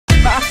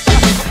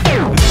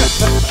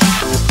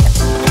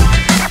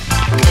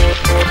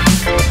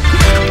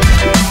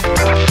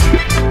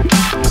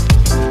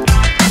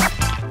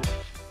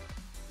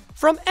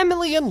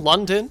Emily in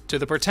London to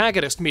the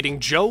protagonist meeting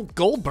Joe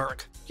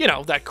Goldberg. You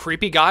know, that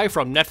creepy guy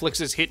from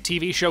Netflix's hit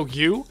TV show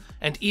You,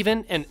 and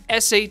even an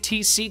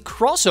SATC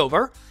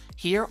crossover.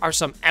 Here are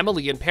some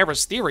Emily in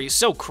Paris theories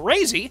so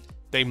crazy,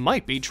 they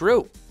might be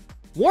true.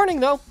 Warning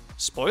though,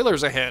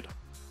 spoilers ahead.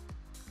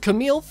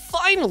 Camille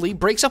finally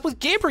breaks up with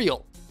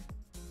Gabriel.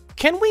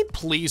 Can we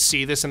please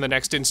see this in the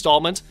next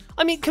installment?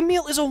 I mean,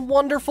 Camille is a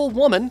wonderful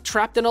woman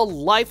trapped in a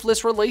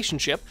lifeless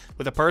relationship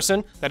with a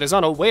person that is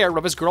unaware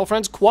of his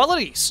girlfriend's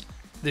qualities.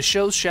 The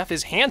show's chef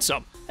is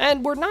handsome,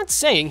 and we're not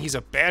saying he's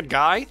a bad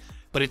guy,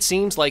 but it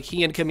seems like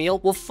he and Camille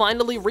will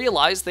finally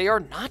realize they are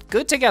not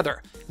good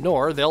together,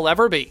 nor they'll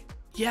ever be.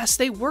 Yes,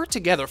 they were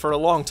together for a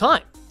long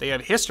time. They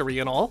had history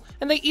and all,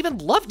 and they even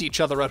loved each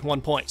other at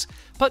one point.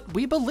 But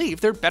we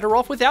believe they're better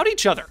off without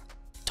each other.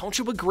 Don't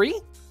you agree?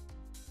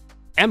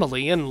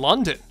 Emily in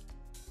London.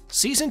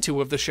 Season 2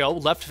 of the show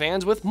left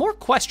fans with more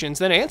questions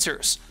than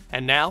answers,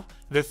 and now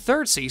the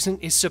third season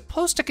is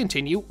supposed to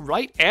continue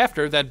right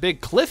after that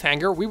big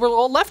cliffhanger we were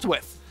all left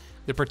with.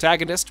 The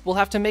protagonist will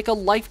have to make a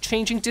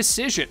life-changing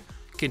decision,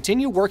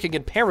 continue working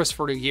in Paris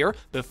for a year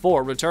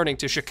before returning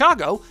to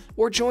Chicago,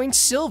 or join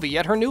Sylvie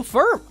at her new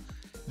firm.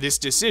 This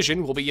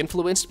decision will be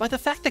influenced by the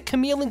fact that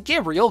Camille and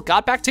Gabriel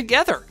got back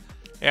together.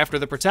 After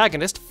the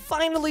protagonist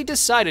finally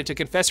decided to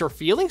confess her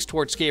feelings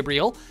towards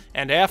Gabriel,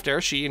 and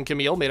after she and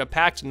Camille made a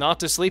pact not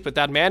to sleep with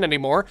that man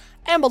anymore,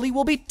 Emily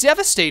will be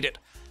devastated.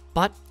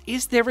 But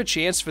is there a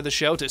chance for the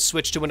show to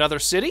switch to another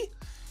city?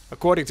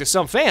 According to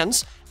some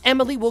fans,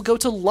 Emily will go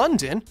to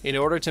London in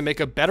order to make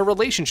a better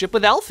relationship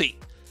with Alfie.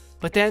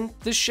 But then,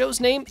 the show's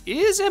name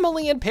is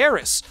Emily in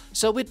Paris,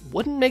 so it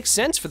wouldn't make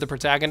sense for the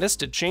protagonist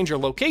to change her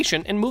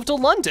location and move to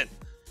London.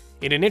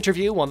 In an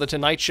interview on The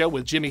Tonight Show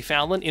with Jimmy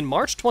Fallon in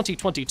March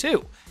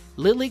 2022,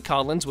 Lily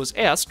Collins was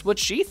asked what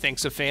she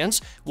thinks of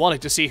fans wanting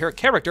to see her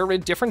character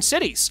in different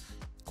cities.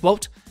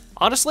 Quote,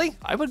 "Honestly,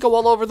 I would go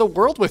all over the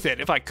world with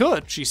it if I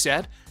could," she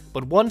said.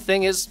 "But one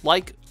thing is,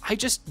 I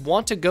just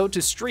want to go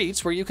to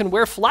streets where you can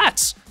wear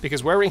flats,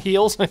 because wearing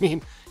heels, I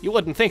mean, you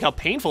wouldn't think how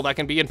painful that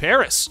can be in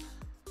Paris."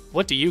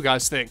 What do you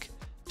guys think?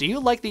 Do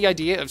you like the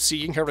idea of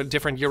seeing her in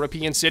different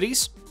European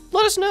cities?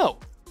 Let us know.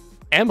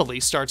 Emily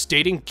starts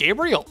dating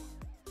Gabriel.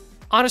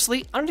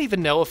 Honestly, I don't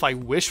even know if I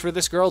wish for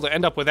this girl to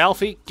end up with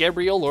Alfie,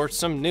 Gabriel, or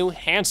some new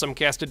handsome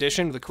cast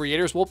addition the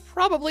creators will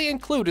probably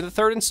include in the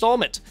third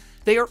installment.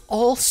 They are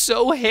all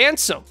so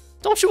handsome.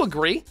 Don't you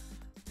agree?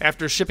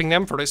 After shipping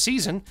them for a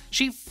season,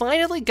 she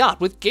finally got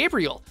with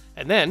Gabriel,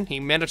 and then he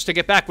managed to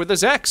get back with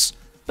his ex.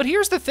 But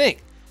here's the thing.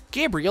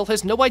 Gabriel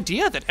has no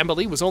idea that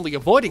Emily was only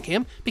avoiding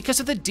him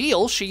because of the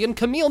deal she and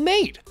Camille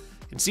made.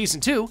 In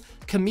Season 2,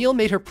 Camille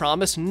made her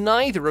promise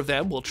neither of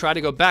them will try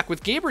to go back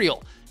with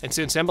Gabriel, and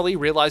since Emily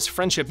realized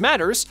friendship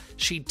matters,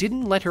 she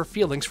didn't let her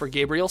feelings for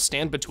Gabriel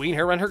stand between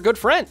her and her good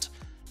friend.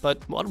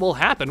 But what will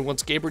happen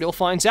once Gabriel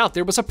finds out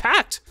there was a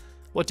pact?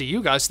 What do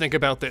you guys think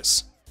about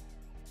this?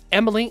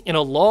 Emily in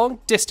a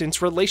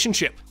long-distance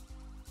relationship.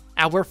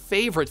 Our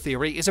favorite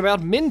theory is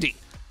about Mindy.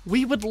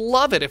 We would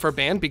love it if her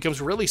band becomes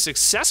really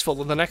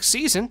successful in the next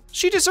season.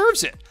 She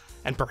deserves it.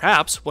 And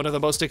perhaps one of the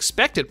most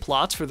expected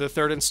plots for the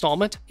third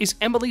installment is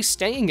Emily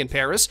staying in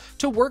Paris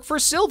to work for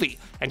Sylvie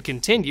and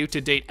continue to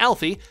date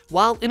Alfie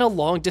while in a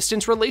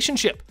long-distance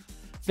relationship.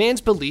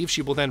 Fans believe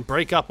she will then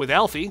break up with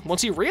Alfie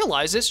once he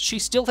realizes she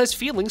still has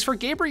feelings for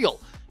Gabriel,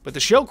 but the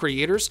show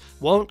creators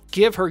won't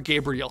give her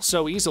Gabriel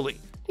so easily.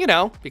 You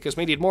know, because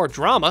we need more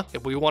drama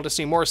if we want to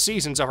see more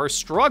seasons of her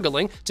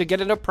struggling to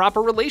get in a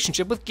proper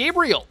relationship with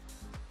Gabriel.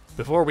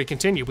 Before we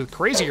continue with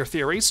crazier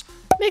theories,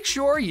 make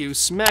sure you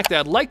smack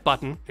that like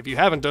button if you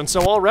haven't done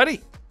so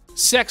already.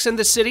 Sex and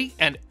the City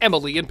and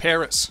Emily in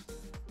Paris.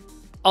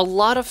 A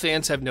lot of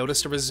fans have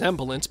noticed a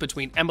resemblance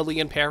between Emily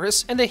in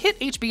Paris and the hit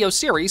HBO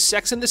series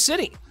Sex and the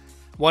City.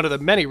 One of the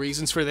many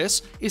reasons for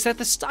this is that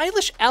the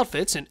stylish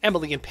outfits in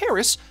Emily in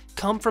Paris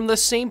come from the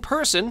same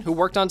person who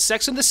worked on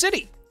Sex and the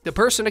City. The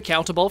person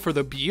accountable for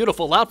the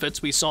beautiful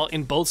outfits we saw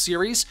in both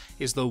series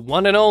is the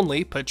one and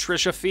only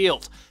Patricia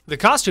Field, the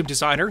costume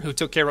designer who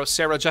took care of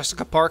Sarah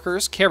Jessica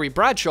Parker's Carrie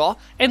Bradshaw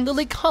and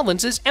Lily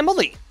Collins'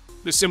 Emily.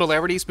 The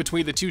similarities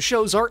between the two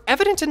shows are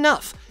evident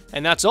enough,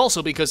 and that's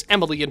also because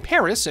Emily in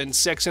Paris and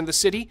Sex and the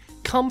City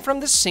come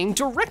from the same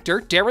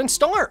director, Darren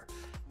Star.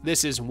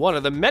 This is one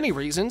of the many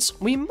reasons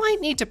we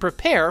might need to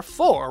prepare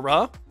for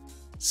a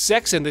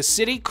Sex and the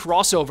City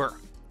crossover.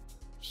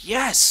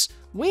 Yes!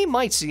 We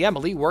might see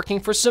Emily working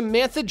for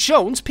Samantha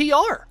Jones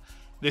PR.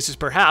 This is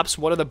perhaps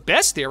one of the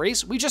best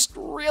theories we just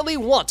really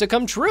want to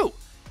come true.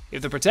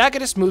 If the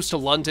protagonist moves to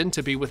London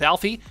to be with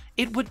Alfie,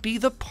 it would be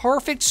the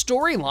perfect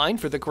storyline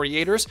for the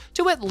creators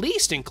to at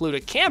least include a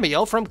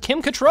cameo from Kim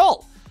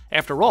Cattrall.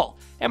 After all,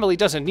 Emily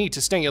doesn't need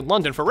to stay in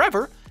London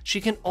forever. She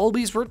can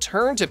always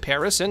return to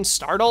Paris and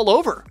start all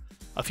over.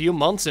 A few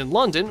months in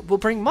London will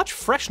bring much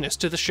freshness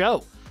to the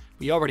show.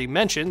 We already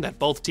mentioned that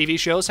both TV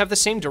shows have the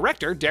same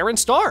director, Darren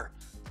Star.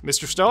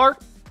 Mr. Star,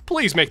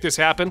 please make this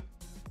happen.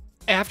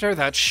 After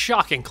that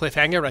shocking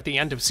cliffhanger at the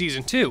end of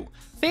Season 2,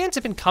 fans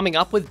have been coming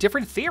up with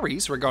different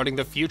theories regarding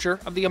the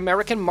future of the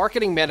American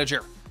marketing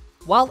manager.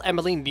 While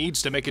Emily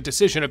needs to make a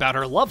decision about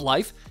her love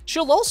life,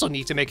 she'll also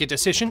need to make a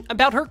decision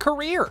about her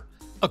career.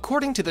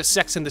 According to the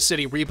Sex and the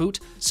City reboot,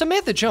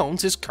 Samantha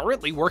Jones is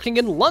currently working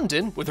in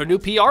London with her new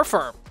PR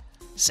firm.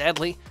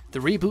 Sadly, the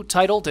reboot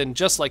titled And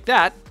Just Like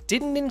That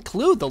didn't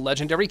include the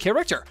legendary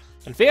character,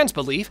 and fans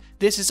believe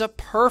this is a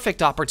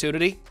perfect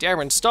opportunity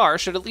Darren Star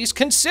should at least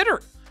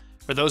consider.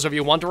 For those of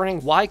you wondering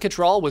why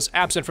Cattrall was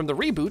absent from the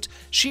reboot,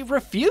 she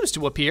refused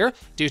to appear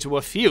due to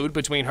a feud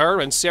between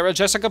her and Sarah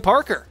Jessica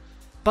Parker.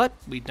 But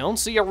we don't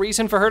see a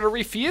reason for her to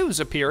refuse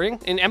appearing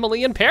in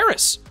Emily in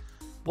Paris.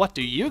 What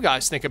do you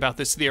guys think about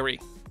this theory?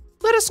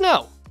 Let us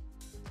know.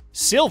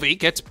 Sylvie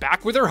gets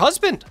back with her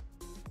husband.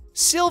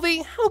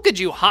 Sylvie, how could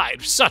you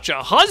hide such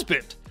a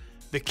husband?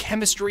 The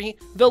chemistry,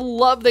 the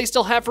love they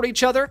still have for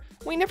each other,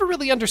 we never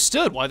really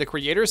understood why the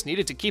creators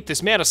needed to keep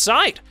this man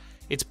aside.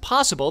 It's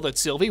possible that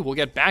Sylvie will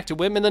get back to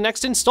him in the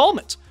next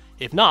installment.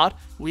 If not,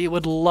 we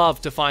would love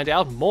to find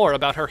out more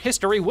about her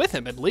history with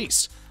him at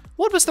least.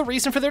 What was the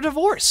reason for their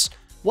divorce?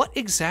 What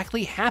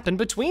exactly happened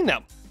between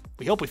them?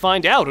 We hope we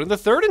find out in the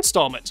third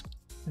installment.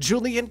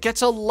 Julian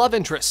gets a love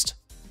interest.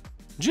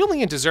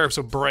 Julian deserves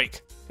a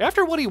break.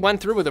 After what he went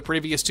through in the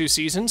previous 2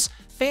 seasons,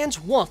 fans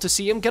want to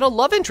see him get a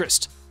love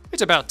interest.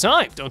 It's about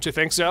time, don't you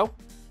think so?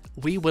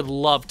 We would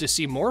love to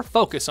see more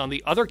focus on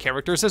the other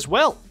characters as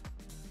well.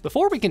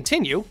 Before we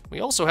continue,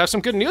 we also have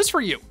some good news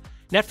for you.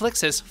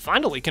 Netflix has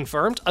finally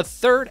confirmed a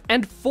 3rd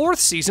and 4th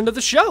season of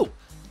the show.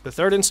 The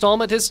 3rd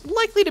installment is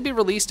likely to be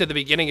released at the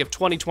beginning of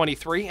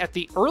 2023 at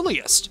the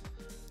earliest.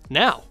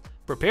 Now,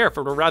 prepare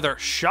for a rather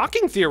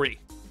shocking theory.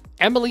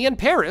 Emily in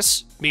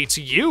Paris meets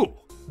you.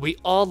 We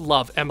all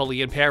love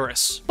Emily in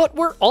Paris, but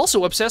we're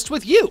also obsessed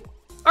with you,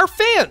 our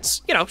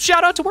fans.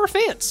 Shout out to our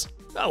fans.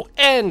 Oh,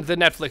 and the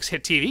Netflix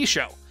hit TV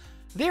show.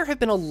 There have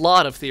been a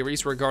lot of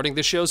theories regarding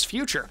the show's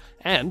future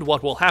and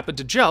what will happen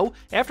to Joe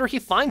after he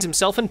finds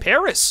himself in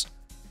Paris.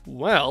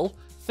 Well,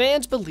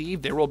 fans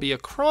believe there will be a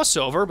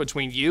crossover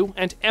between you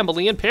and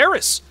Emily in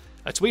Paris.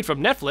 A tweet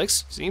from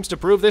Netflix seems to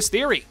prove this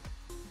theory.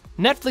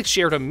 Netflix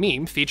shared a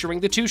meme featuring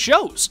the 2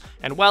 shows,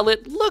 and while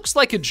it looks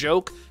like a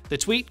joke, the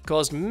tweet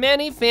caused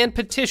many fan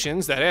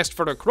petitions that asked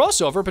for a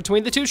crossover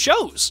between the 2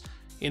 shows.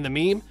 In the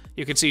meme,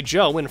 you can see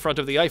Joe in front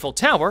of the Eiffel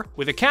Tower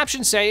with a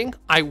caption saying,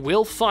 "I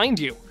will find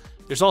you."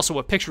 There's also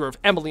a picture of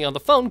Emily on the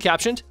phone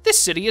captioned, "This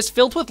city is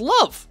filled with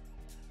love."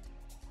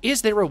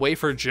 Is there a way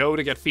for Joe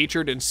to get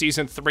featured in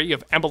Season 3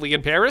 of Emily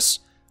in Paris?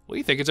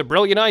 We think it's a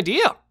brilliant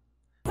idea.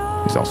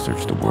 Because I'll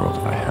search the world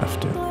if I have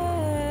to.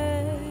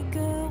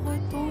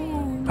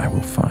 I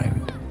will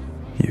find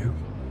you.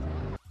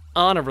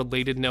 On a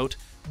related note,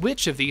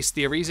 which of these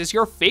theories is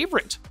your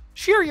favorite?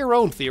 Share your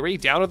own theory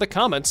down in the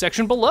comment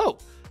section below.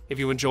 If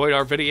you enjoyed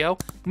our video,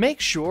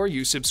 make sure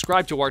you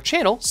subscribe to our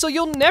channel so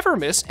you'll never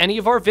miss any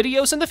of our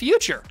videos in the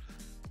future.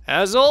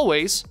 As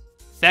always,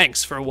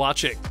 thanks for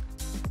watching.